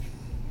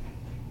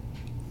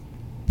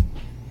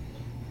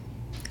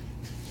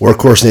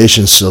Workhorse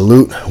Nation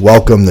salute,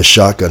 welcome to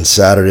Shotgun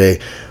Saturday,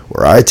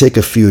 where I take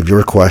a few of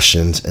your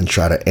questions and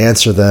try to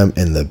answer them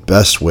in the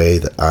best way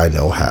that I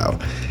know how.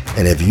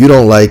 And if you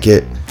don't like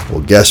it,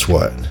 well, guess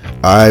what?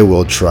 I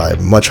will try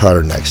much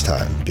harder next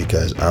time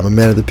because I'm a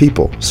man of the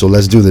people, so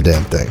let's do the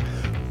damn thing.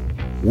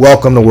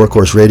 Welcome to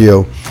Workhorse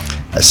Radio,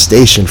 a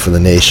station for the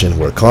nation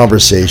where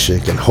conversation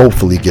can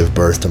hopefully give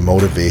birth to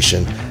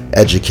motivation,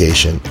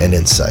 education, and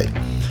insight.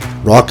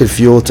 Rocket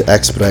fuel to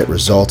expedite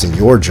results in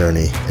your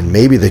journey and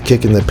maybe the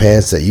kick in the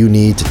pants that you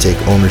need to take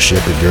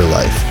ownership of your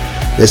life.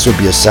 This will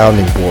be a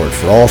sounding board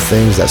for all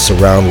things that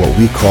surround what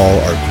we call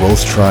our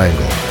growth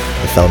triangle,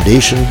 the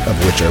foundation of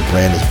which our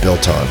brand is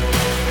built on.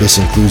 This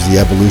includes the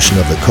evolution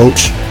of the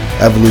coach,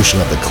 evolution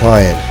of the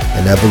client,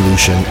 and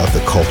evolution of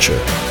the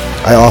culture.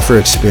 I offer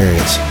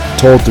experience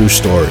told through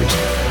stories,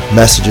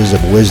 messages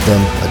of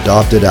wisdom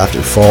adopted after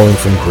falling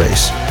from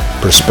grace,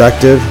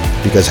 perspective,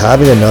 because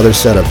having another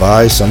set of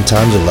eyes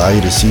sometimes allow you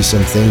to see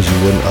some things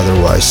you wouldn't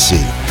otherwise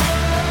see.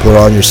 Put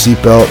on your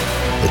seatbelt,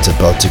 it's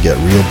about to get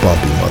real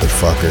bumpy,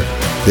 motherfucker.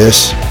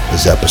 This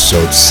is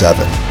episode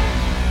 7.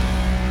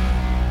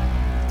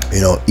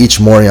 Each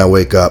morning I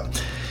wake up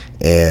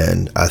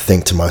and I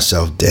think to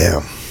myself,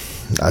 damn,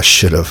 I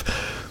should have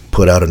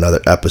put out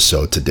another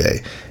episode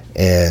today.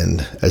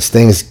 And as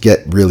things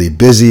get really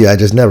busy, I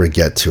just never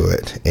get to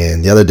it.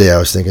 And the other day I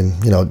was thinking,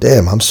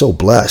 damn, I'm so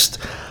blessed.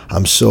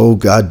 I'm so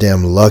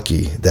goddamn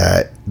lucky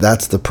that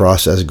that's the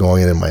process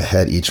going in my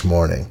head each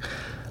morning.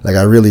 Like,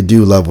 I really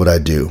do love what I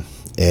do.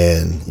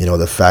 And,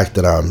 the fact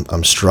that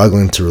I'm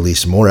struggling to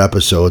release more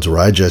episodes where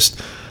I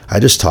just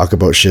talk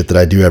about shit that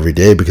I do every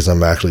day because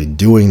I'm actually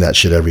doing that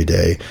shit every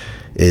day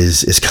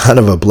is kind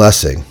of a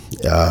blessing.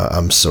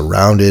 I'm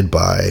surrounded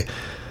by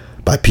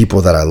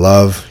people that I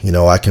love.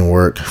 I can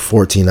work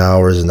 14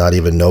 hours and not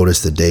even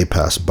notice the day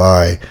pass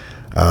by.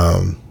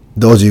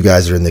 Those of you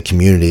guys that are in the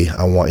community,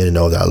 I want you to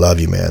know that I love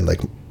you, man.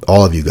 Like,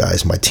 all of you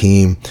guys, my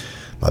team,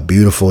 my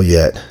beautiful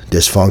yet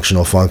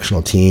dysfunctional,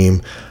 functional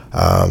team.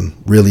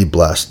 Really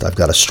blessed. I've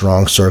got a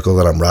strong circle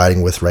that I'm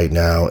riding with right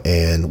now,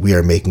 and we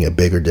are making a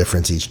bigger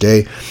difference each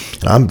day.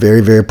 And I'm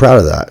very, very proud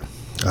of that.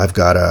 I've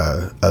got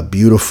a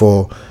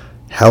beautiful,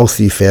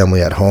 healthy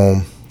family at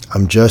home.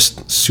 I'm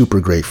just super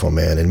grateful,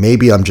 man. And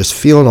maybe I'm just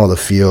feeling all the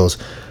feels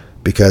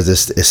because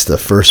it's the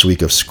first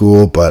week of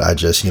school, but I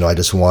just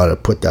wanted to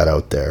put that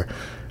out there.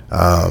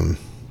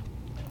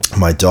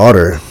 My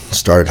daughter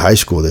started high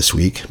school this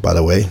week, by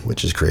the way,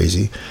 which is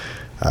crazy.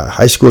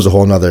 High school is a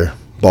whole nother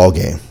ball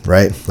game,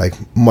 right? Like,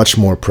 much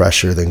more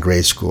pressure than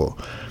grade school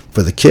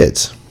for the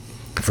kids.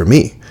 For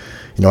me,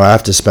 I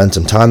have to spend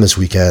some time this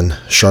weekend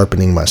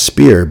sharpening my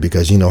spear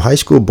because, high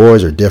school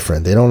boys are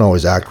different. They don't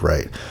always act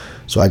right.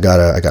 So I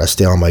gotta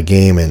stay on my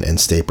game and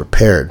stay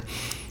prepared.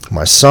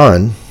 My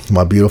son,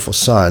 my beautiful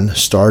son,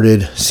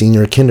 started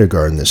senior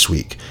kindergarten this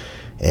week.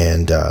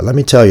 And let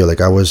me tell you,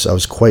 I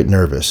was quite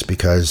nervous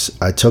because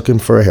I took him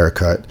for a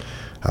haircut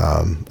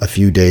a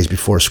few days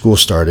before school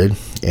started.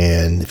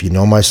 And if you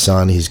know my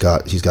son, he's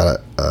got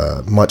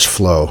a much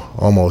flow,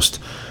 almost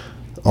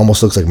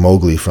looks like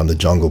Mowgli from the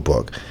Jungle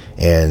Book.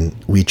 And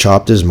we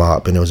chopped his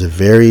mop, and it was a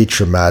very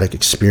traumatic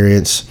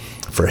experience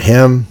for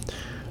him,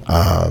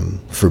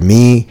 for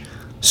me.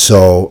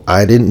 So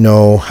I didn't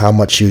know how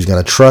much he was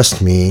going to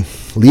trust me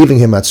leaving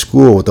him at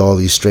school with all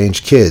these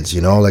strange kids.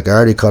 I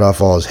already cut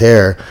off all his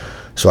hair.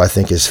 So I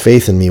think his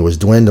faith in me was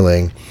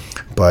dwindling,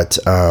 but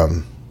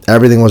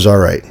everything was all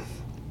right.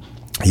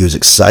 He was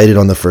excited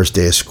on the first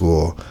day of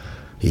school.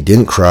 He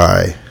didn't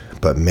cry,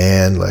 but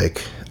man,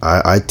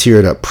 I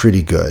teared up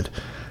pretty good.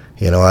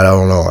 I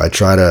don't know. I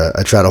try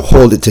to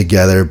hold it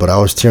together, but I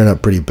was tearing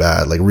up pretty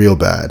bad, real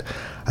bad.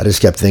 I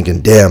just kept thinking,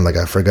 damn,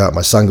 I forgot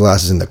my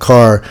sunglasses in the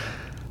car.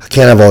 I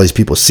can't have all these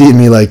people seeing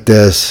me like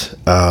this.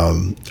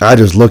 I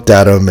just looked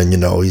at him, and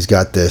he's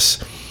got this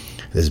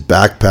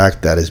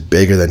backpack that is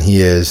bigger than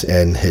he is,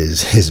 and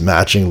his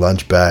matching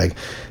lunch bag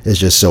is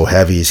just so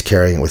heavy. He's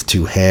carrying it with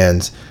 2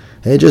 hands,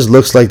 and it just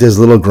looks like this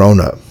little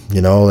grown-up,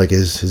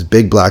 his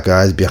big black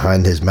eyes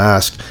behind his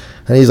mask,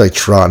 and he's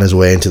trotting his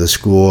way into the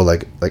school.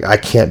 I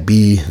can't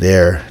be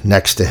there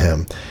next to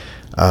him,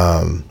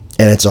 and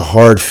it's a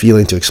hard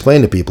feeling to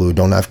explain to people who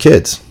don't have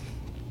kids.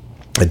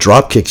 It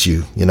drop kicks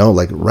you,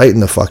 right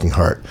in the fucking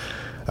heart.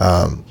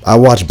 I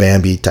watched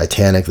Bambi,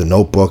 Titanic, The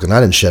Notebook, and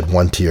I didn't shed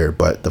one tear.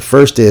 But the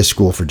first day of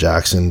school for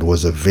Jackson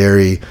was a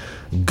very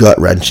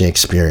gut-wrenching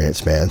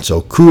experience, man.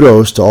 So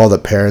kudos to all the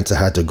parents that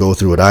had to go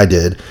through what I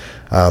did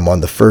on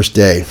the first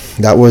day.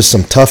 That was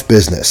some tough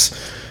business.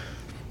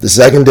 The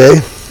second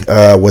day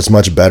was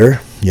much better.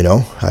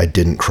 I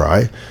didn't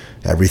cry.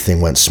 Everything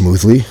went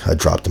smoothly. I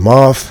dropped him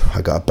off.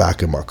 I got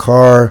back in my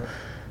car.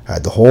 I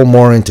had the whole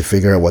morning to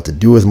figure out what to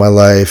do with my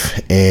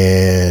life.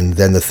 And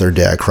then the third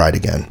day I cried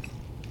again.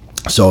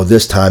 So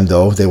this time,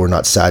 though, they were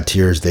not sad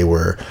tears. They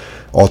were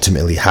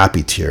ultimately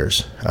happy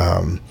tears.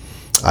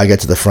 I get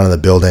to the front of the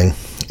building,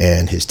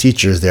 and his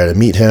teacher is there to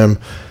meet him.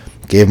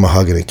 Gave him a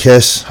hug and a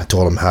kiss. I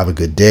told him, have a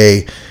good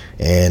day.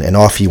 And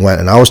off he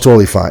went, and I was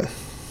totally fine.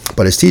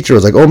 But his teacher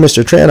was like, oh,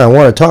 Mr. Tran, I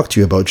want to talk to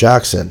you about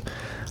Jackson.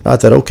 And I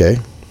thought, okay,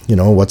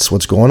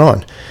 what's going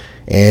on?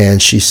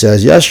 And she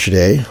says,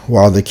 yesterday,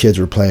 while the kids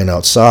were playing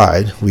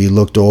outside, we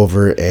looked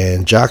over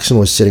and Jackson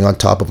was sitting on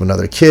top of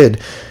another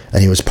kid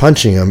and he was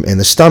punching him in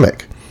the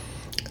stomach.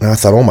 And I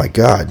thought, oh my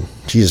God,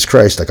 Jesus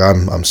Christ, like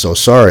I'm so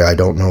sorry. I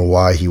don't know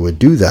why he would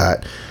do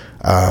that.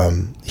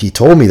 He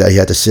told me that he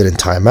had to sit in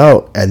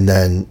timeout, and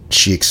then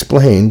she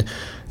explained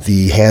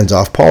the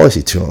hands-off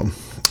policy to him.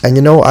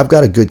 And I've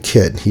got a good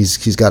kid.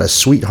 He's got a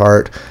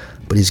sweetheart,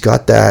 but he's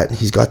got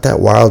that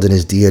wild in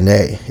his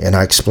DNA. And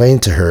I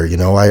explained to her,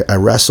 I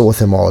wrestle with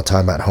him all the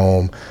time at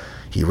home.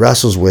 He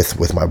wrestles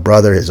with my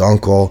brother, his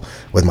uncle,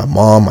 with my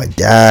mom, my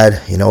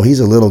dad. He's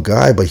a little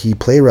guy, but he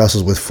play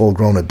wrestles with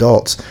full-grown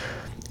adults.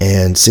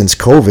 And since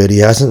COVID, he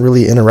hasn't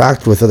really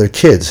interacted with other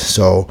kids,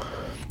 so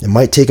it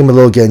might take him a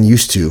little getting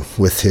used to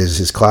with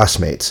his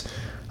classmates.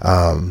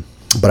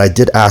 But I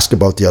did ask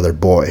about the other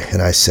boy,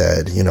 and I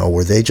said,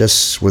 were they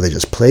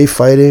just play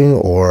fighting,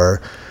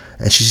 or?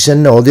 And she said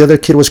no, the other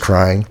kid was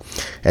crying,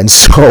 and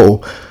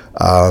so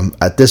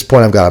at this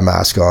point I've got a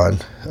mask on,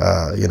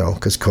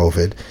 because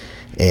COVID,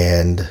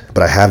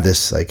 but I have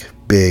this like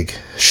big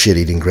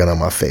shit-eating grin on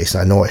my face.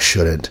 And I know I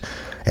shouldn't.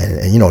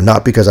 And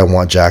not because I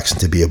want Jackson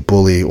to be a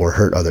bully or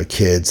hurt other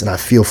kids. And I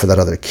feel for that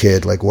other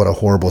kid, like what a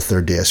horrible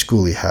third day of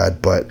school he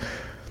had. But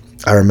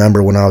I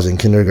remember when I was in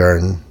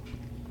kindergarten,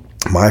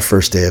 my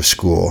first day of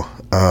school,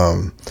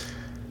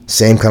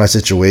 same kind of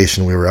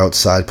situation. We were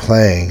outside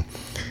playing,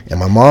 and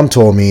my mom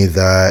told me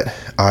that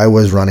I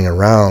was running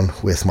around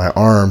with my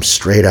arms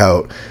straight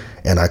out,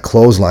 and I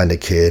clotheslined a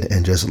kid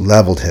and just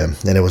leveled him.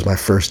 And it was my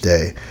first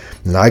day.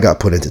 And I got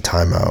put into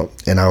timeout,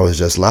 and I was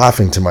just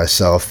laughing to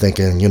myself,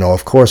 thinking,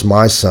 of course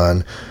my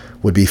son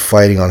would be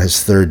fighting on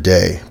his third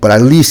day, but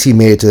at least he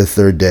made it to the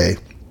third day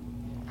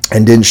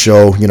and didn't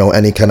show,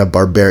 any kind of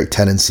barbaric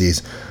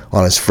tendencies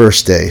on his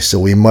first day. So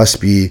we must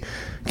be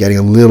getting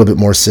a little bit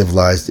more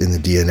civilized in the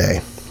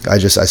DNA. I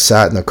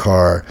sat in the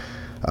car,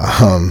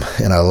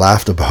 and I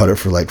laughed about it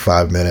for like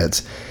 5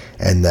 minutes,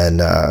 and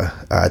then I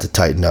had to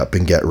tighten up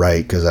and get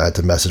right because I had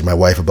to message my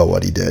wife about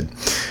what he did.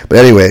 But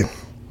anyway,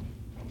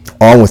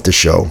 on with the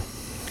show.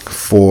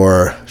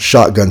 For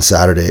Shotgun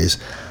Saturdays,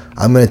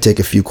 I'm going to take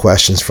a few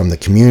questions from the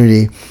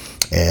community,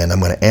 and I'm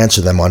going to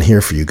answer them on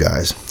here for you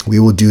guys. We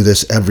will do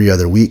this every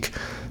other week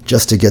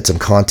just to get some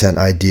content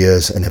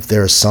ideas, and if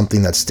there is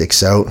something that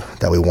sticks out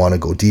that we want to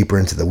go deeper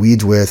into the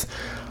weeds with,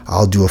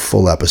 I'll do a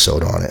full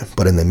episode on it.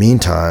 But in the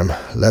meantime,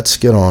 let's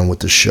get on with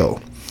the show.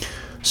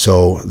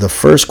 So the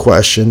first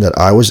question that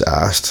I was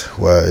asked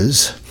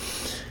was,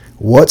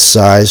 what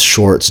size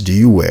shorts do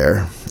you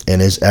wear? And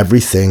is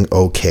everything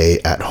okay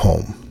at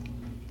home?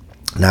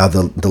 Now,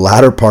 the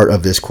latter part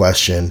of this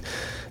question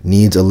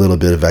needs a little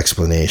bit of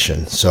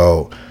explanation.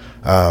 So,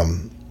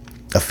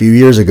 a few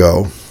years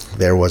ago,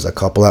 there was a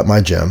couple at my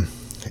gym,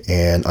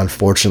 and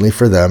unfortunately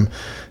for them,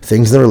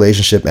 things in the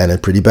relationship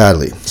ended pretty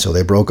badly. So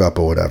they broke up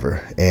or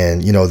whatever.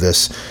 And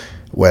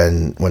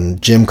when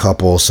gym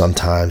couples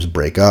sometimes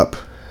break up,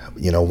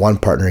 one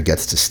partner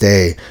gets to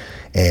stay,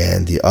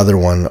 and the other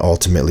one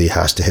ultimately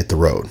has to hit the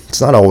road. It's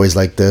not always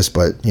like this,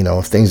 but,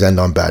 if things end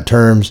on bad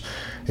terms,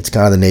 it's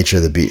kind of the nature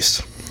of the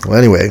beast. Well,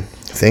 anyway,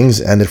 things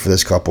ended for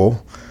this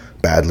couple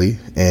badly,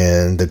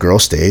 and the girl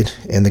stayed,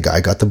 and the guy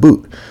got the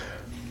boot.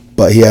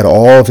 But he had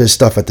all of his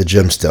stuff at the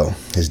gym still.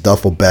 His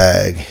duffel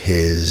bag,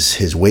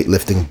 his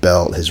weightlifting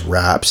belt, his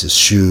wraps, his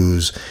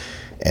shoes,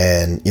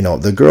 and,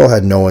 the girl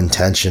had no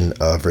intention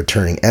of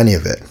returning any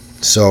of it.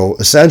 So,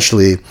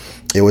 essentially,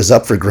 it was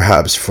up for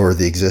grabs for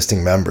the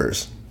existing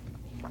members.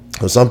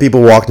 So some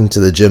people walked into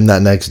the gym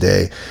that next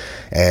day,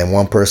 and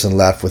one person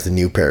left with a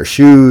new pair of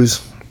shoes,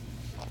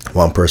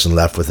 one person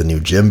left with a new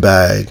gym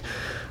bag,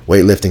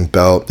 weightlifting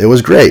belt. It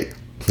was great.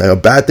 A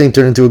bad thing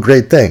turned into a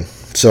great thing.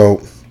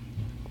 So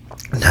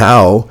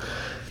now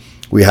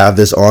we have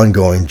this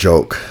ongoing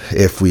joke.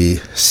 If we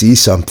see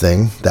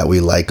something that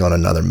we like on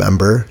another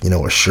member,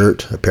 a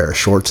shirt, a pair of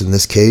shorts in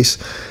this case,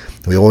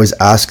 we always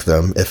ask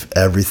them if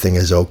everything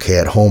is okay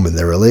at home in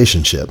their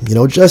relationship.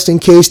 Just in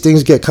case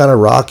things get kind of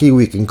rocky,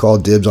 we can call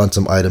dibs on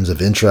some items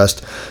of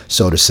interest,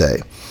 so to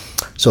say.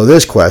 So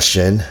this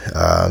question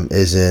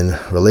is in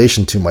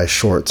relation to my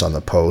shorts on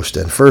the post.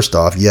 And first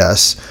off,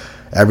 yes,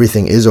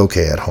 everything is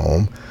okay at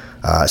home.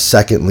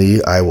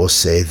 Secondly, I will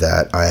say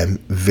that I am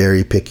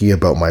very picky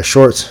about my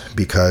shorts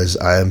because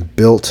I am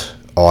built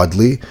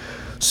oddly.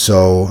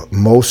 So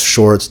most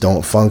shorts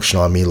don't function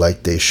on me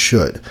like they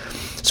should.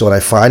 So when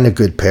I find a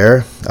good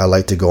pair, I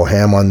like to go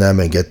ham on them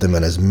and get them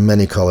in as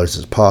many colors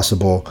as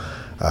possible.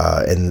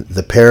 And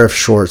the pair of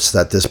shorts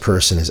that this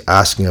person is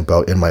asking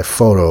about in my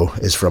photo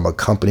is from a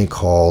company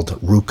called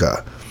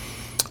RVCA.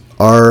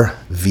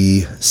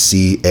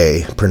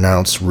 RVCA,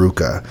 pronounced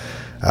RVCA.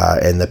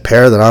 And the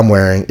pair that I'm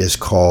wearing is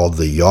called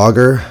the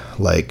Jogger,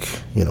 like,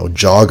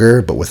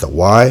 jogger, but with a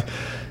Y.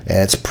 And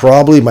it's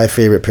probably my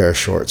favorite pair of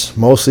shorts,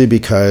 mostly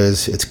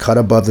because it's cut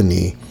above the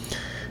knee.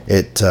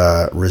 It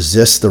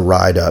resists the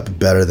ride up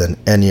better than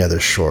any other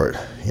short.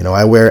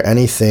 I wear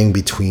anything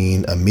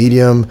between a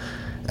medium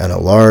and a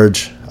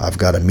large. I've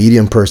got a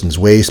medium person's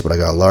waist, but I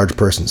got a large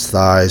person's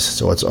thighs.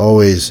 So it's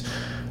always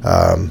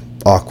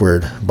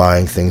awkward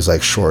buying things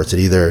like shorts. It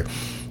either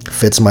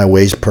fits my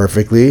waist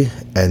perfectly,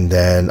 and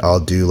then I'll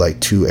do like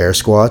 2 air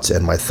squats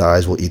and my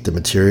thighs will eat the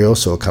material,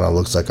 so it kind of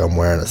looks like I'm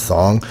wearing a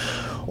thong,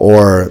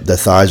 or the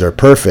thighs are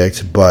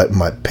perfect but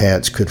my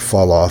pants could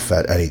fall off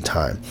at any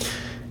time.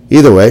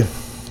 Either way,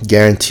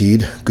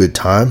 guaranteed good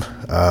time.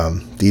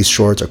 These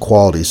shorts are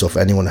quality, so if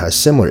anyone has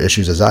similar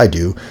issues as I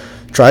do,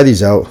 try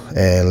these out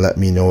and let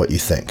me know what you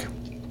think.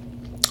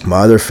 My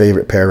other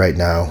favorite pair right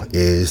now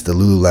is the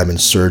Lululemon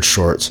Surge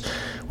shorts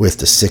with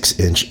the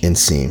 6-inch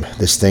inseam.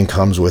 This thing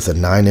comes with a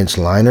 9-inch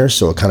liner,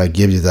 so it kind of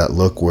gives you that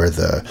look where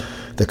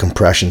the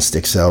compression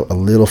sticks out a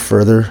little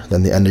further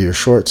than the end of your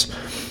shorts.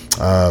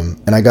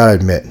 And I gotta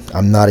admit,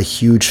 I'm not a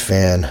huge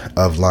fan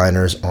of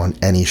liners on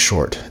any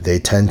short. They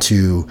tend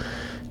to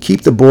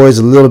keep the boys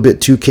a little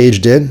bit too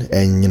caged in,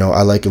 and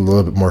I like a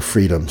little bit more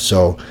freedom.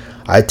 So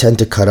I tend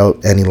to cut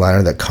out any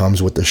liner that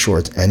comes with the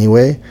shorts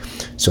anyway.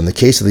 So in the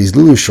case of these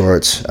Lulu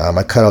shorts,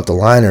 I cut out the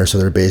liner, so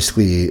they're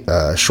basically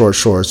short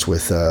shorts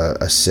with a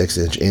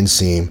 6-inch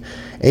inseam,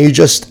 and you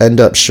just end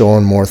up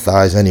showing more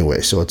thighs anyway,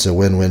 so it's a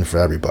win-win for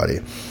everybody.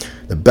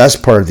 The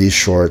best part of these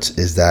shorts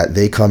is that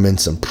they come in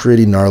some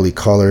pretty gnarly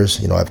colors.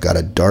 I've got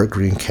a dark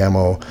green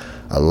camo,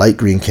 a light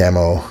green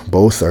camo.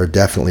 Both are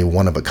definitely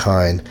one of a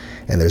kind,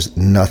 and there's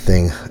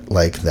nothing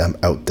like them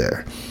out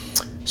there.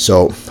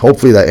 So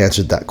hopefully that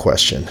answered that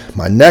question.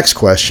 My next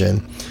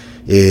question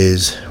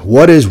is,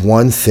 what is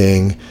one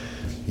thing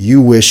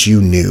you wish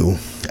you knew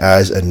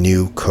as a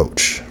new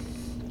coach?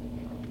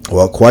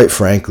 Well, quite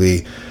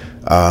frankly,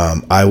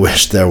 I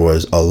wish there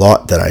was a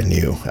lot that I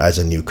knew as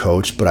a new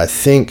coach, but I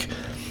think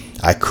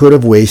I could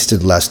have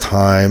wasted less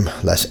time,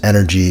 less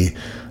energy,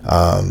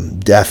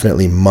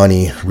 definitely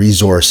money,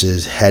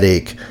 resources,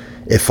 headache,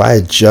 if I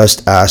had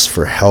just asked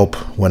for help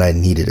when I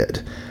needed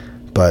it.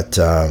 But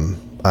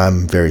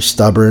I'm very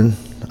stubborn,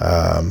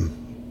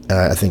 and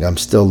I think I'm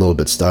still a little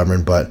bit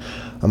stubborn, but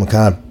I'm a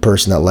kind of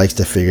person that likes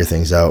to figure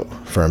things out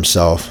for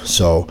himself.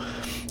 So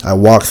I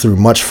walked through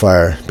much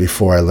fire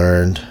before I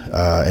learned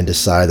and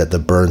decided that the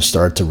burn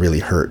started to really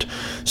hurt.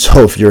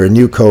 So if you're a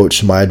new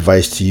coach, my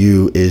advice to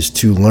you is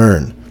to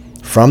learn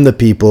from the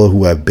people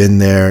who have been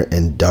there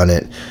and done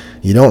it.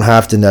 You don't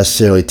have to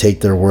necessarily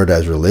take their word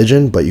as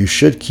religion, but you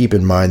should keep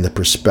in mind the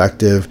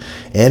perspective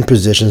and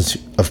positions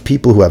of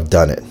people who have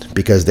done it,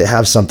 because they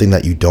have something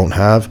that you don't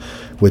have,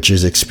 which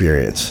is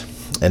experience.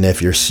 And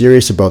if you're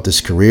serious about this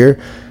career,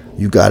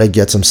 you got to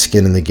get some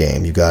skin in the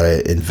game. You got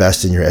to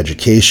invest in your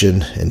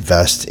education,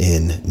 invest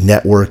in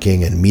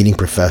networking and meeting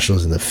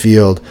professionals in the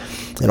field,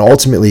 and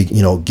ultimately,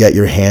 get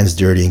your hands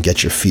dirty and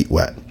get your feet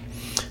wet.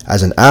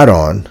 As an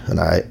add-on, and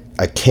I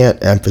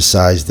can't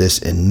emphasize this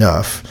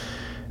enough,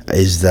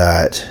 is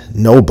that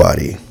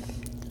nobody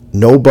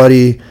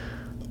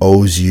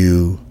owes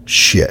you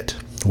shit.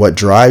 What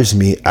drives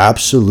me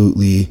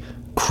absolutely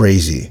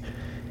crazy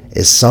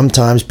is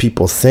sometimes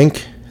people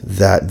think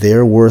that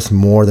they're worth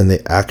more than they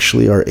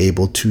actually are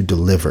able to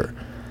deliver.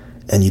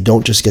 And you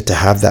don't just get to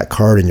have that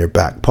card in your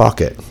back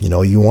pocket.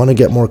 You want to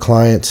get more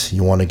clients,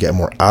 you want to get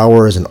more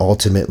hours, and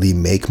ultimately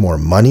make more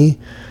money,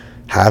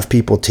 have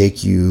people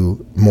take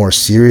you more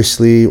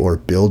seriously, or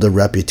build a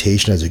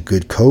reputation as a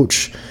good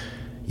coach.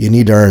 You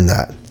need to earn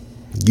that.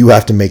 You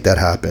have to make that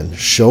happen.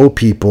 Show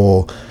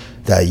people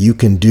that you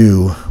can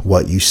do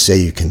what you say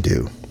you can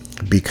do,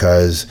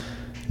 because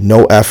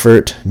no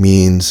effort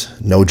means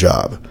no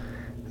job.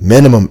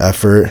 Minimum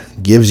effort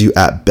gives you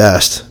at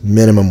best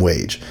minimum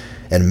wage,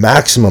 and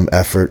maximum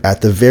effort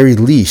at the very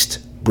least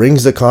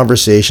brings the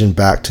conversation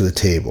back to the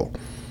table.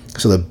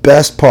 So the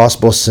best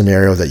possible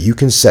scenario that you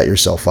can set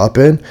yourself up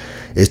in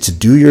is to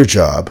do your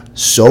job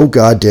so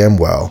goddamn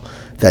well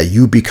that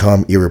you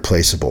become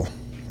irreplaceable.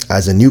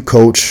 As a new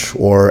coach,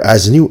 or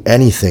as a new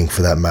anything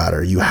for that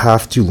matter, you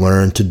have to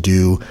learn to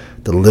do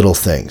the little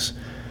things.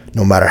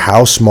 No matter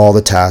how small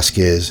the task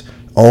is,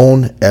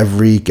 own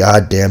every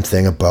goddamn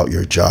thing about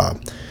your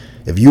job.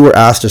 If you were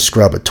asked to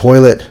scrub a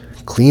toilet,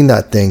 clean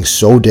that thing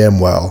so damn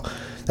well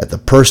that the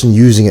person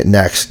using it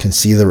next can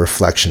see the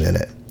reflection in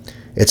it.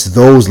 It's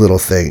those little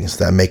things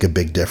that make a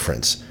big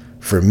difference.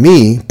 For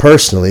me,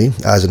 personally,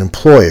 as an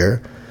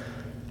employer,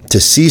 to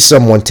see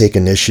someone take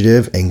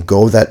initiative and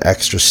go that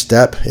extra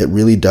step, it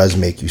really does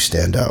make you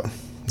stand out.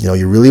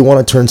 You really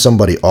want to turn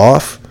somebody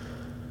off,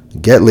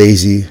 get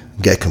lazy,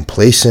 get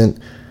complacent,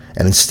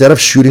 and instead of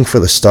shooting for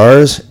the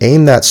stars,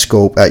 aim that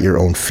scope at your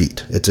own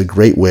feet. It's a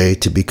great way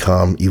to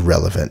become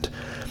irrelevant.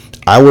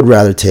 I would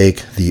rather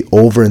take the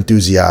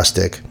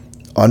over-enthusiastic,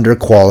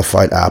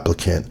 underqualified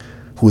applicant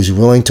who is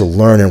willing to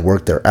learn and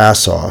work their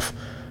ass off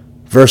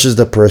versus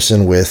the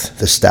person with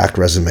the stacked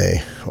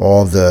resume,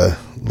 all the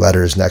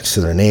letters next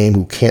to their name,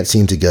 who can't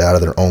seem to get out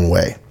of their own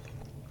way.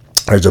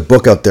 There's a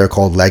book out there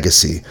called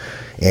Legacy,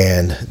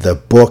 and the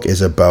book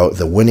is about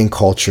the winning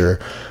culture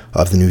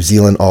of the New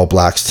Zealand All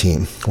Blacks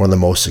team, one of the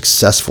most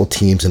successful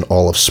teams in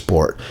all of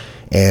sport.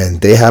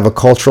 And they have a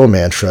cultural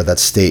mantra that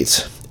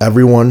states,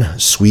 everyone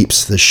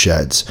sweeps the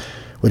sheds,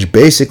 which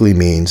basically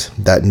means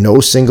that no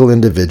single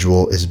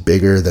individual is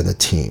bigger than the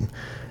team.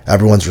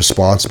 Everyone's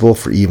responsible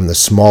for even the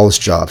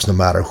smallest jobs, no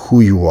matter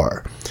who you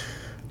are.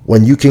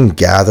 When you can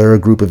gather a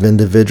group of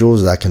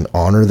individuals that can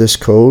honor this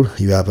code,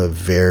 you have a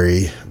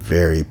very,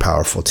 very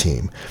powerful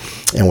team.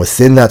 And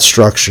within that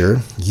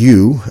structure,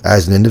 you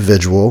as an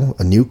individual,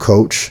 a new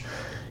coach,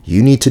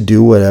 you need to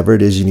do whatever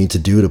it is you need to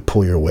do to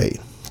pull your weight.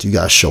 You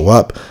got to show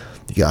up.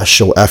 You got to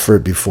show effort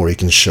before you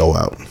can show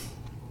out.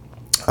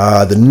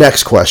 The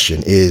next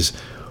question is,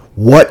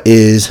 what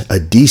is a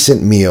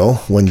decent meal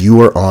when you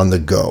are on the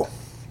go?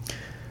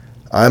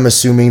 I'm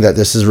assuming that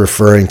this is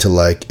referring to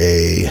like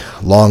a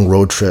long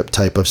road trip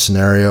type of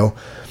scenario.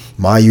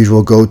 My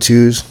usual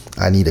go-tos,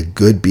 I need a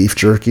good beef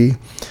jerky,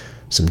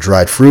 some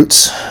dried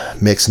fruits,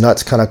 mixed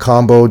nuts kind of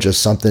combo,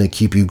 just something to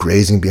keep you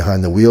grazing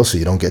behind the wheel so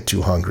you don't get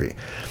too hungry.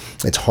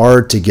 It's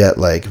hard to get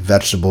like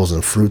vegetables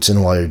and fruits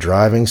in while you're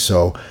driving,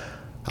 so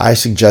I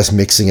suggest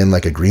mixing in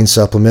like a green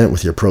supplement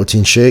with your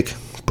protein shake.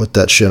 Put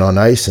that shit on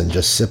ice and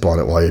just sip on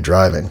it while you're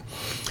driving.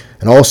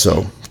 And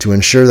also, to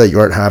ensure that you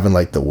aren't having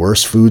like the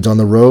worst foods on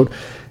the road,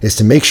 is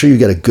to make sure you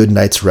get a good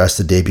night's rest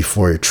the day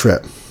before your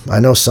trip. I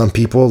know some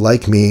people,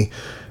 like me,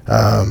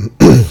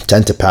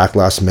 tend to pack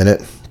last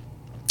minute,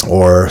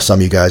 or some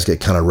of you guys get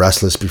kind of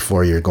restless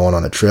before you're going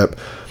on a trip,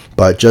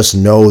 but just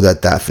know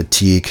that that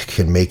fatigue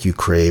can make you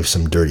crave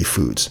some dirty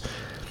foods.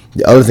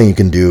 The other thing you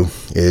can do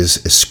is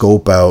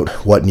scope out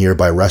what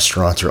nearby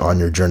restaurants are on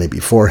your journey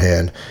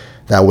beforehand.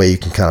 That way you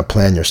can kind of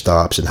plan your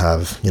stops and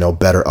have,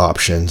 better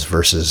options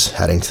versus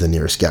heading to the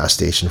nearest gas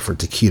station for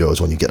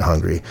taquitos when you get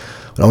hungry.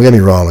 Don't get me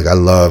wrong, I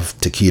love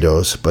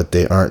taquitos, but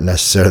they aren't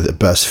necessarily the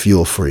best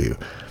fuel for you.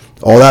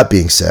 All that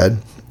being said,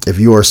 if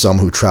you are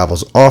someone who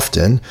travels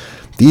often,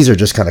 these are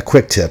just kind of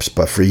quick tips,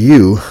 but for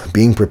you,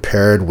 being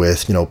prepared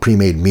with,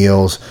 pre-made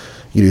meals,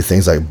 you do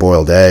things like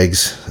boiled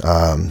eggs,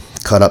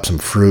 cut up some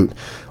fruit,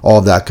 all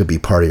of that could be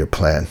part of your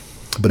plan.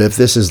 But if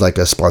this is like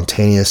a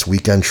spontaneous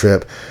weekend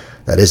trip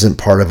that isn't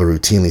part of a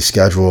routinely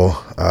schedule,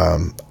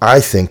 I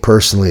think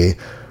personally,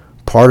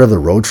 part of the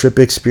road trip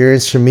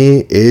experience for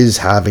me is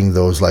having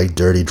those like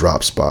dirty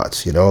drop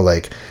spots,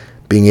 like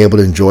being able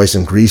to enjoy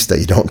some grease that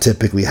you don't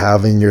typically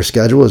have in your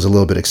schedule is a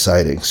little bit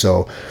exciting.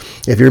 So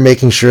if you're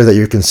making sure that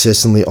you're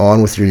consistently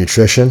on with your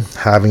nutrition,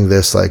 having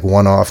this like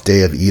one-off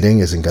day of eating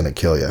isn't going to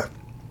kill you.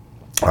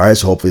 All right,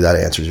 so hopefully that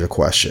answers your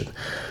question.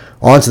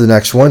 On to the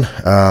next one.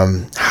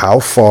 How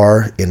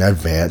far in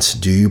advance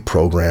do you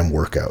program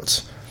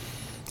workouts?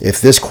 If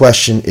this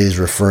question is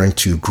referring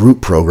to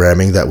group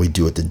programming that we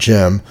do at the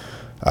gym,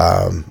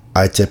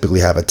 I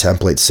typically have a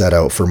template set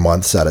out for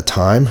months at a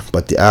time,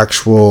 but the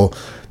actual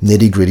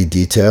nitty-gritty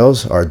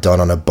details are done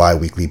on a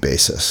bi-weekly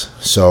basis.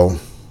 So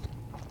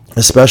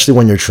especially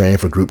when you're training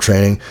for group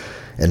training,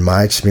 in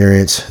my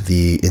experience,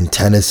 the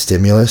intended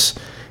stimulus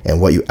and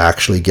what you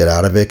actually get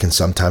out of it can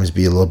sometimes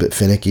be a little bit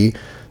finicky.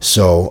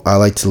 So I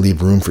like to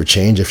leave room for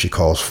change if she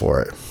calls for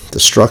it. The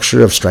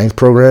structure of strength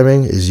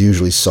programming is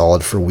usually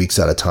solid for weeks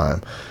at a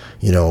time.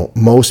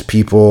 Most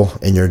people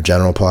in your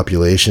general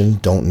population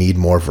don't need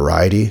more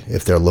variety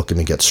if they're looking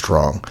to get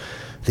strong.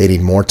 They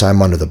need more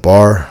time under the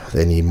bar.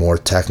 They need more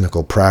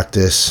technical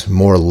practice,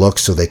 more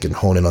looks so they can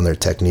hone in on their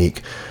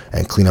technique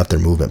and clean up their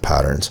movement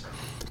patterns.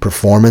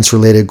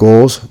 Performance-related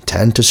goals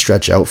tend to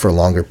stretch out for a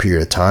longer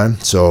period of time.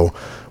 So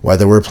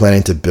whether we're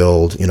planning to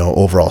build,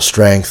 overall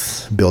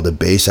strength, build a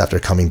base after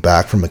coming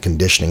back from a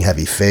conditioning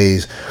heavy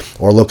phase,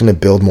 or looking to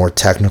build more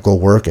technical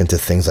work into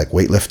things like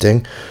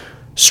weightlifting,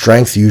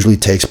 strength usually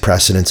takes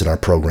precedence in our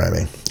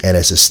programming, and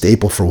it's a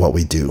staple for what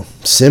we do,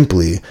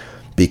 simply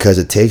because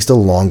it takes the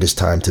longest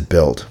time to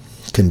build.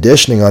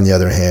 Conditioning, on the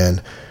other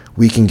hand,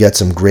 we can get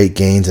some great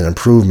gains and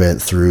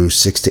improvement through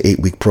 6 to 8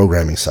 week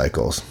programming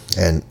cycles.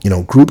 And,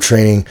 group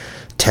training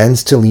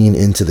tends to lean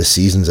into the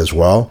seasons as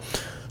well.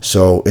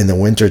 So in the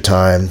winter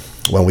time,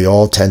 when we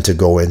all tend to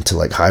go into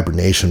like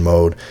hibernation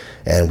mode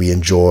and we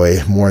enjoy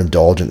more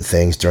indulgent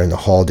things during the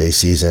holiday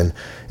season,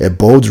 it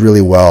bodes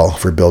really well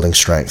for building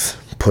strength,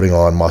 putting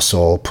on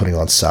muscle, putting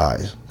on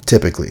size,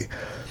 typically.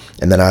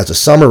 And then as the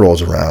summer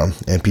rolls around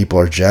and people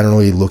are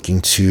generally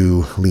looking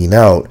to lean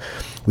out,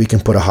 we can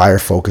put a higher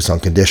focus on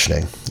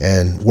conditioning,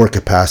 and work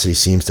capacity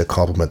seems to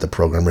complement the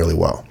program really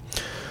well,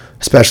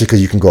 especially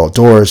because you can go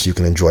outdoors, you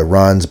can enjoy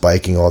runs,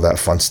 biking, all that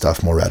fun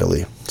stuff more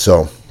readily.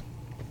 So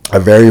a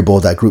variable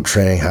that group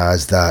training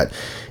has that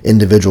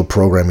individual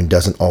programming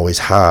doesn't always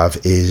have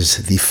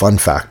is the fun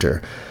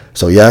factor.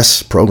 So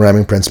yes,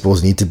 programming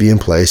principles need to be in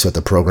place so that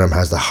the program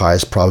has the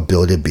highest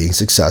probability of being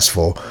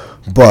successful,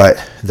 but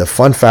the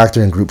fun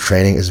factor in group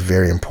training is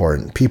very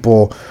important.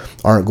 People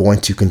aren't going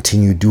to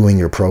continue doing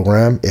your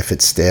program if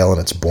it's stale and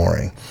it's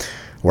boring.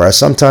 Whereas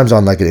sometimes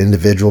on like an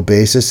individual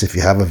basis, if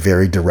you have a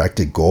very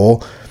directed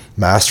goal,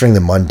 mastering the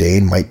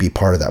mundane might be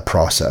part of that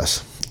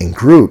process. In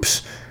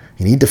groups,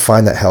 you need to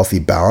find that healthy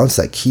balance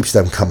that keeps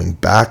them coming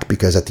back,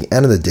 because at the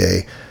end of the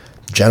day,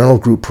 general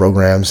group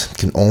programs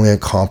can only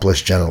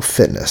accomplish general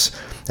fitness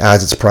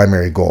as its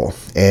primary goal,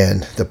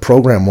 and the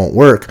program won't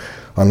work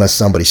unless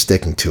somebody's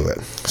sticking to it.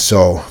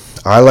 So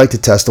I like to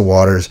test the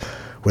waters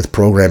with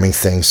programming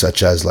things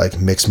such as like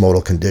mixed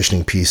modal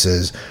conditioning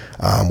pieces.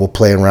 We'll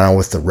play around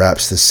with the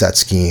reps, the set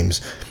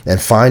schemes,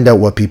 and find out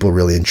what people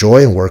really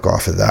enjoy and work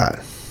off of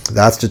that.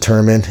 That's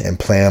determined and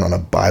planned on a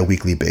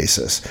bi-weekly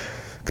basis.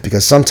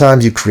 Because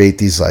sometimes you create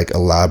these like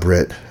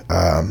elaborate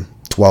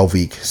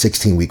 12-week,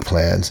 16-week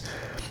plans,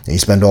 and you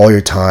spend all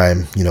your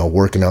time,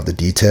 working out the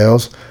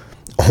details,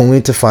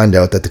 only to find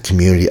out that the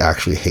community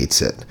actually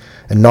hates it.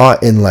 And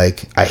not in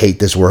like, I hate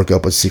this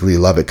workout but secretly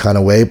love it kind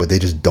of way, but they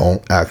just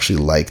don't actually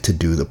like to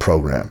do the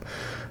program.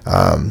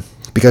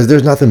 Because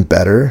there's nothing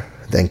better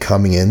than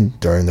coming in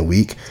during the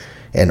week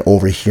and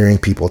overhearing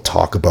people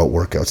talk about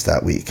workouts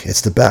that week.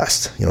 It's the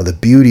best. The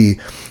beauty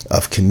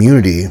of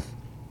community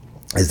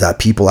is that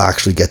people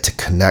actually get to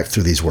connect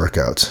through these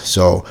workouts.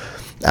 So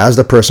as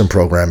the person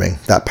programming,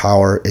 that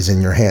power is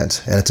in your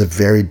hands, and it's a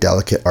very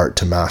delicate art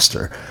to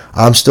master.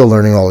 I'm still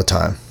learning all the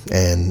time,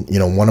 and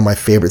one of my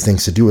favorite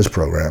things to do is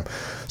program.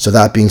 So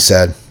that being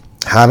said,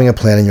 having a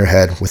plan in your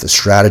head with a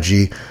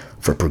strategy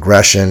for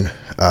progression,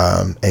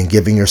 and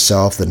giving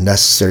yourself the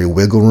necessary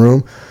wiggle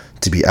room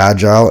to be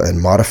agile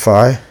and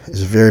modify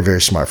is very,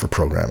 very smart for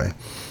programming.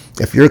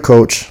 If your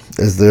coach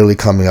is literally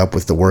coming up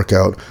with the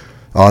workout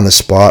on the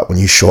spot when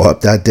you show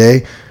up that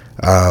day,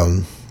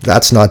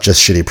 that's not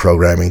just shitty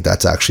programming.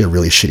 That's actually a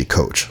really shitty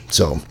coach.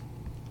 So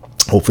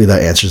hopefully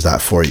that answers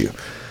that for you.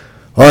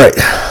 All right.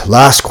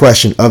 Last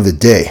question of the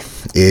day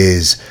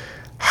is,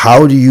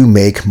 how do you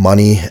make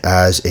money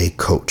as a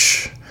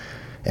coach?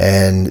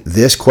 And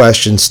this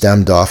question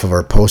stemmed off of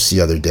our post the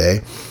other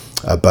day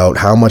about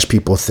how much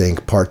people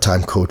think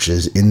part-time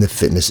coaches in the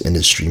fitness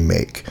industry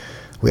make.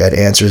 We had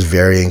answers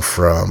varying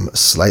from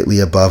slightly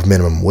above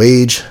minimum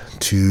wage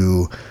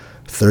to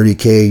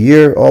 $30K a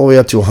year all the way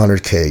up to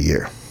 $100K a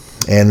year.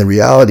 And the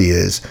reality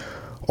is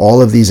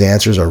all of these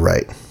answers are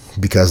right,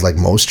 because like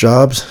most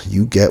jobs,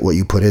 you get what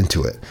you put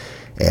into it.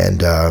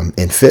 And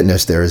in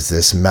fitness, there is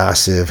this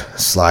massive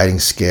sliding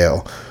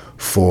scale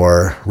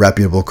for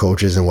reputable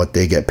coaches and what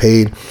they get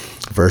paid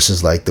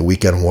versus like the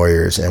weekend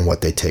warriors and what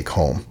they take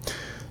home.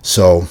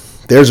 So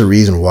there's a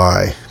reason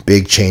why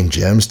big chain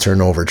gyms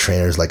turn over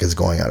trainers like it's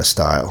going out of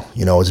style.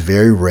 It's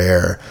very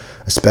rare,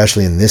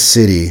 especially in this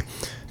city,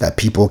 that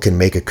people can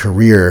make a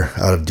career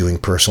out of doing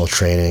personal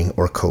training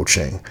or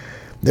coaching.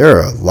 There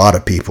are a lot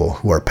of people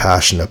who are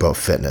passionate about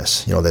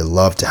fitness. They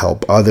love to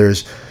help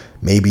others.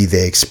 Maybe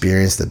they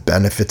experienced the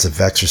benefits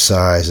of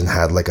exercise and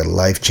had like a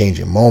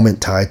life-changing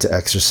moment tied to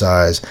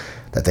exercise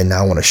that they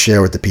now want to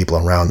share with the people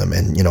around them.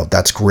 And,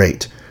 that's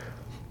great.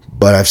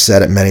 But I've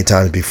said it many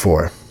times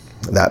before,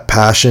 that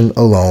passion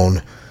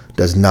alone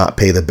does not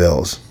pay the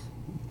bills.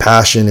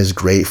 Passion is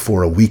great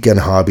for a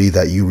weekend hobby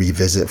that you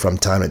revisit from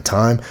time to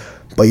time,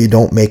 but you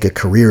don't make a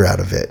career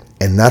out of it.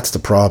 And that's the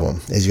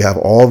problem, is you have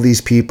all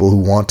these people who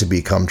want to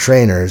become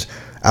trainers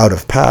out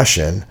of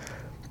passion,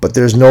 but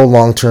there's no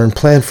long-term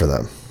plan for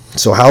them.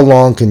 So how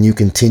long can you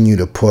continue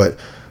to put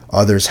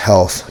others'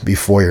 health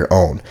before your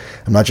own?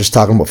 I'm not just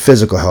talking about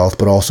physical health,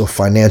 but also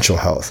financial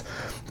health,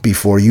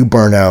 before you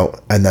burn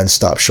out and then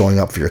stop showing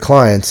up for your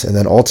clients and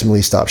then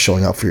ultimately stop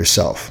showing up for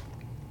yourself.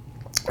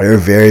 There are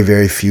very,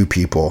 very few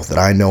people that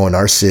I know in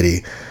our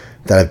city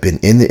that have been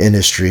in the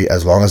industry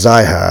as long as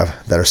I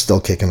have that are still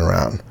kicking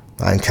around.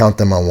 I can count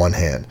them on one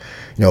hand.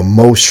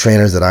 Most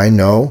trainers that I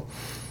know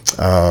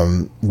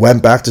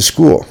went back to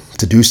school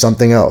to do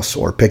something else,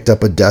 or picked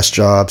up a desk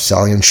job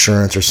selling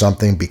insurance or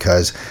something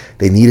because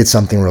they needed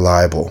something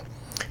reliable.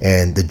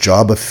 And the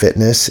job of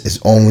fitness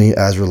is only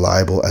as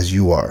reliable as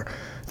you are.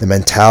 The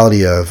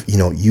mentality of,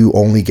 you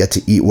only get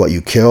to eat what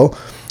you kill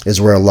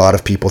is where a lot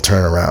of people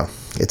turn around.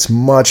 It's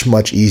much,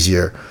 much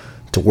easier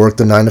to work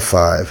the 9 to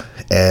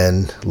 5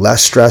 and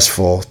less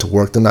stressful to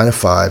work the 9 to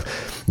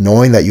 5,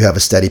 knowing that you have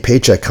a steady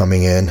paycheck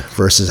coming in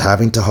versus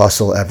having to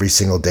hustle every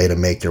single day to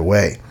make your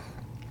way.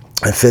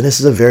 And fitness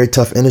is a very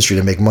tough industry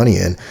to make money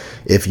in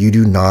if you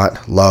do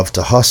not love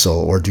to hustle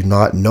or do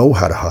not know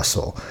how to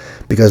hustle,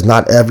 because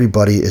not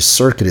everybody is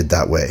circuited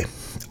that way.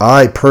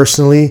 I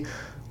personally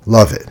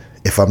love it.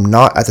 If I'm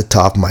not at the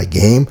top of my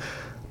game,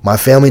 my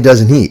family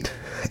doesn't eat,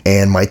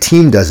 and my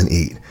team doesn't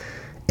eat,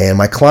 and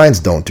my clients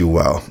don't do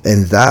well.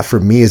 And that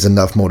for me is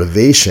enough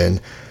motivation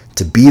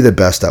to be the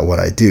best at what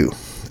I do.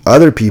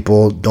 Other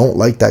people don't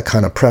like that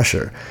kind of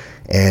pressure,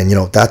 and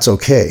that's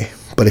okay.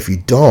 But if you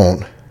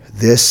don't,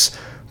 this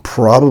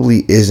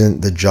probably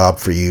isn't the job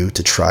for you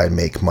to try and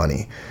make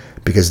money,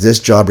 because this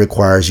job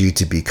requires you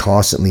to be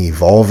constantly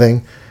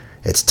evolving.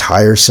 It's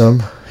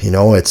tiresome,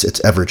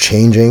 it's ever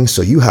changing,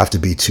 so you have to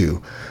be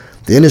too.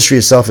 The industry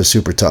itself is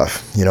super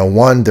tough.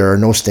 One, there are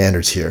no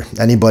standards here.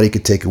 Anybody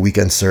could take a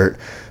weekend cert,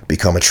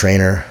 become a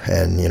trainer,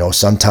 and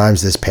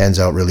sometimes this pans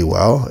out really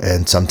well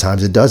and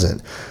sometimes it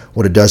doesn't.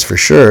 What it does for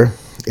sure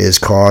is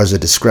cause a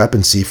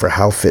discrepancy for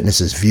how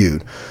fitness is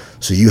viewed.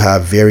 So you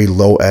have very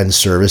low-end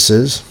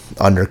services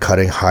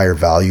undercutting higher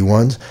value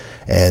ones,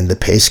 and the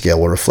pay scale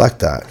will reflect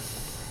that.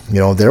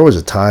 There was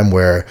a time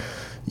where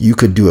you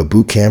could do a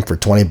boot camp for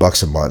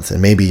 $20 a month,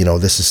 and maybe,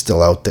 this is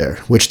still out there,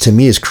 which to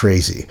me is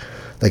crazy.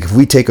 Like, if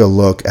we take a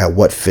look at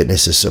what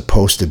fitness is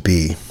supposed to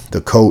be, the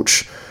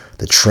coach,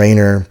 the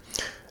trainer,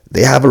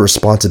 they have a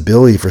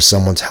responsibility for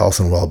someone's health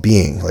and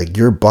well-being. Like,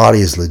 your body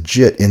is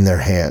legit in their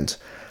hands.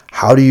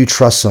 How do you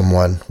trust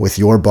someone with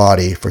your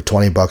body for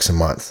 $20 a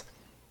month?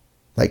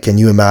 Like, can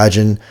you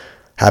imagine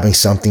having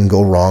something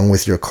go wrong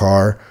with your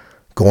car,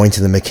 going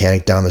to the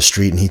mechanic down the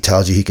street and he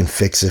tells you he can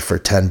fix it for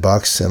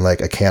 $10 and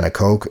like a can of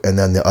Coke, and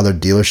then the other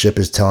dealership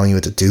is telling you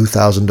it's a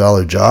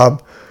 $2,000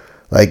 job?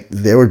 Like,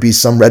 there would be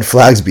some red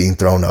flags being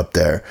thrown up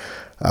there.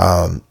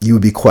 You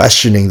would be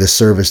questioning the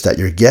service that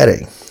you're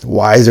getting.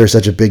 Why is there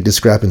such a big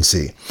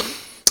discrepancy?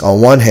 On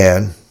one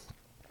hand,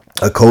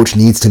 a coach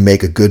needs to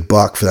make a good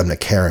buck for them to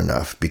care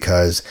enough,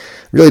 because it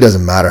really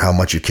doesn't matter how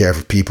much you care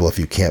for people if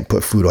you can't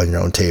put food on your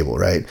own table,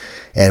 right?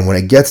 And when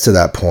it gets to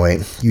that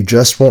point, you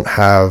just won't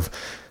have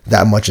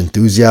that much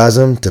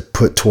enthusiasm to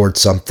put towards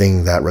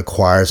something that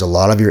requires a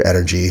lot of your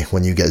energy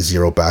when you get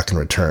zero back in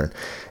return.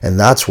 And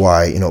that's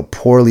why,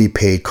 poorly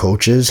paid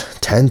coaches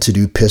tend to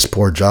do piss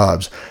poor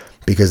jobs,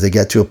 because they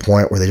get to a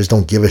point where they just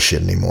don't give a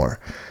shit anymore.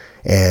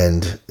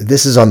 And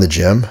this is on the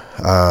gym.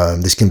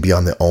 This can be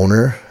on the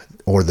owner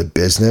or the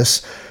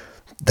business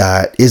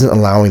that isn't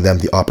allowing them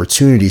the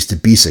opportunities to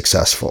be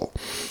successful.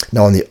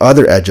 Now, on the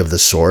other edge of the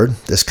sword,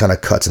 this kind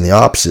of cuts in the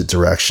opposite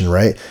direction,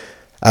 right?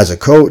 As a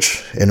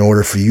coach, in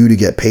order for you to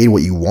get paid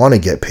what you want to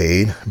get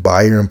paid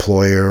by your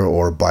employer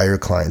or by your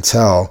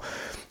clientele,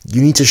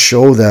 you need to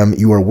show them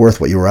you are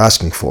worth what you were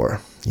asking for.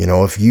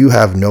 If you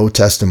have no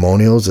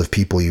testimonials of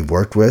people you've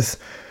worked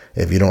with,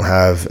 if you don't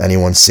have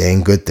anyone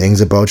saying good things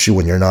about you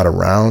when you're not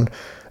around,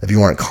 if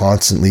you aren't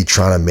constantly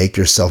trying to make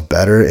yourself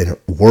better and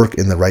work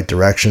in the right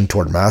direction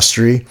toward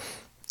mastery,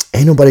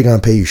 ain't nobody gonna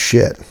pay you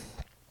shit.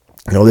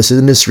 This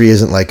industry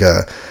isn't like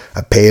a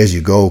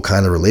pay-as-you-go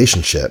kind of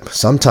relationship.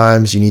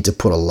 Sometimes you need to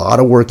put a lot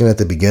of work in at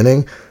the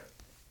beginning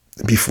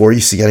before you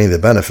see any of the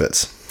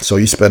benefits. So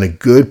you spend a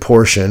good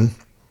portion,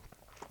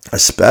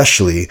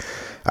 especially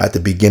at the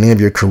beginning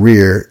of your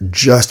career,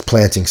 just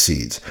planting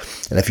seeds.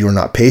 And if you are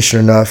not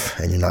patient enough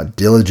and you're not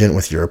diligent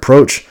with your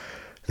approach,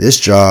 this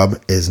job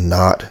is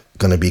not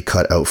going to be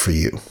cut out for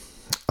you.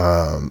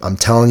 I'm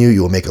telling you,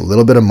 you will make a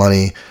little bit of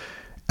money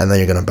and then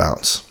you're going to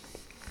bounce.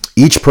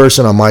 Each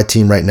person on my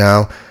team right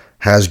now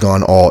has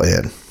gone all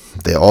in.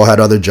 They all had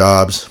other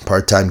jobs,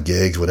 part-time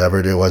gigs, whatever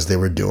it was they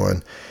were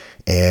doing.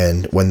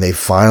 And when they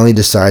finally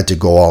decided to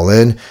go all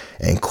in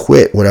and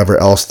quit whatever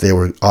else they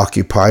were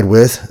occupied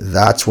with,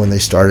 that's when they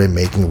started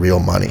making real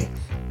money.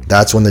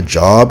 That's when the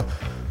job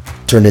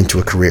turned into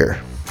a career,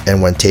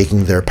 and when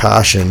taking their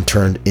passion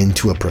turned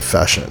into a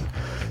profession.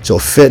 So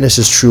if fitness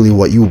is truly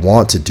what you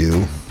want to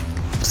do,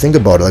 think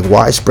about it. Like,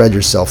 why spread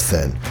yourself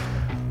thin?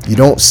 You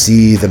don't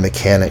see the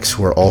mechanics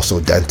who are also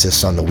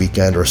dentists on the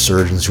weekend, or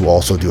surgeons who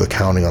also do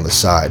accounting on the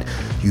side.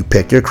 You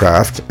pick your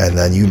craft and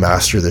then you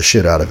master the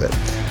shit out of it.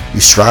 You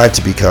strive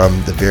to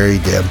become the very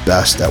damn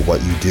best at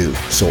what you do.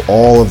 So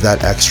all of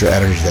that extra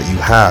energy that you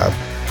have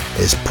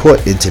is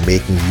put into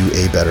making you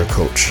a better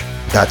coach.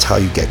 That's how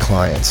you get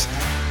clients.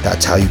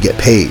 That's how you get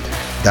paid.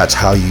 That's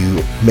how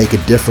you make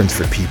a difference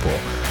for people.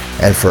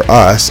 And for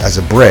us as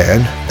a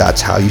brand, that's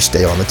how you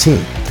stay on the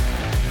team.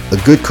 A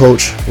good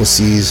coach will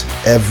seize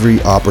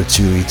every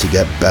opportunity to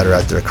get better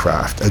at their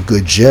craft. A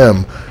good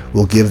gym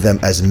will give them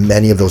as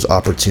many of those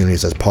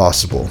opportunities as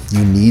possible.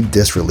 You need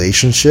this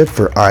relationship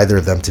for either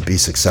of them to be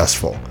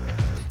successful.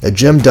 A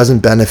gym doesn't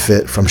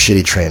benefit from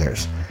shitty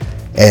trainers,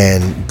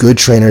 and good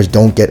trainers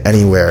don't get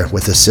anywhere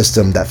with a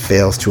system that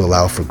fails to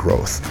allow for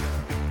growth.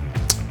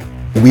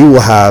 We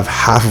will have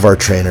half of our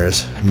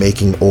trainers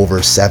making over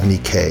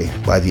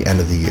 $70K by the end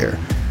of the year,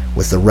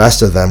 with the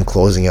rest of them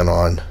closing in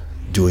on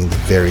doing the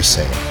very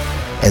same.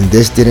 And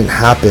this didn't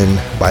happen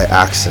by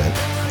accident.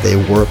 They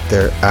work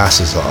their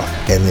asses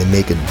off and they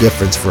make a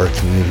difference for our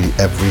community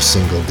every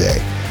single day.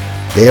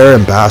 They are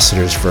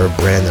ambassadors for a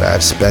brand that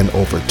I've spent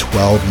over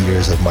 12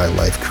 years of my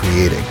life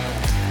creating.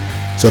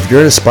 So if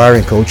you're an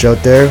aspiring coach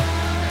out there,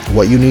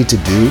 what you need to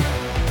do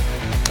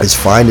is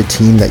find a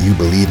team that you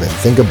believe in.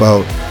 Think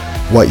about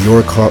what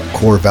your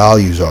core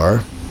values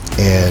are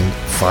and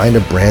find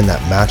a brand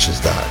that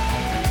matches that.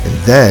 And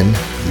then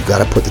you got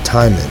to put the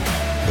time in.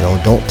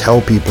 Don't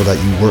tell people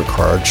that you work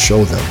hard,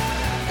 show them,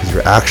 because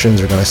your actions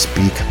are going to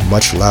speak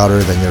much louder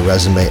than your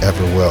resume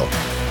ever will.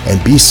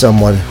 And be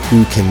someone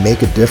who can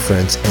make a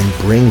difference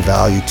and bring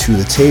value to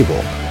the table.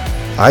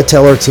 I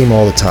tell our team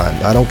all the time,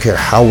 I don't care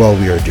how well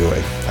we are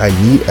doing, I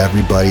need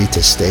everybody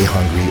to stay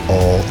hungry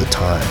all the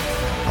time.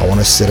 I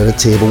want to sit at a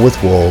table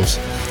with wolves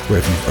where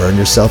if you've earned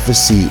yourself a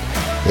seat,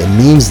 it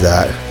means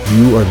that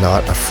you are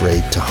not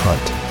afraid to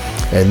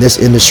hunt. And in this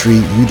industry,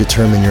 you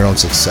determine your own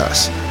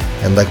success.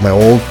 And like my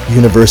old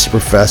university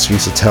professor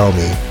used to tell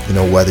me,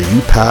 whether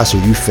you pass or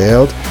you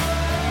failed,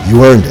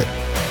 you earned it.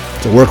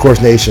 So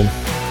Workhorse Nation,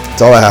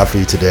 that's all I have for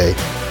you today.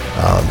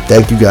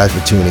 Thank you guys for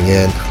tuning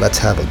in. Let's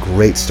have a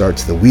great start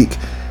to the week.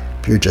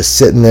 If you're just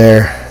sitting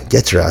there,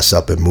 get your ass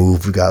up and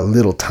move. We've got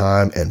little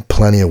time and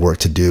plenty of work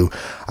to do.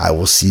 I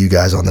will see you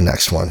guys on the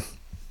next one.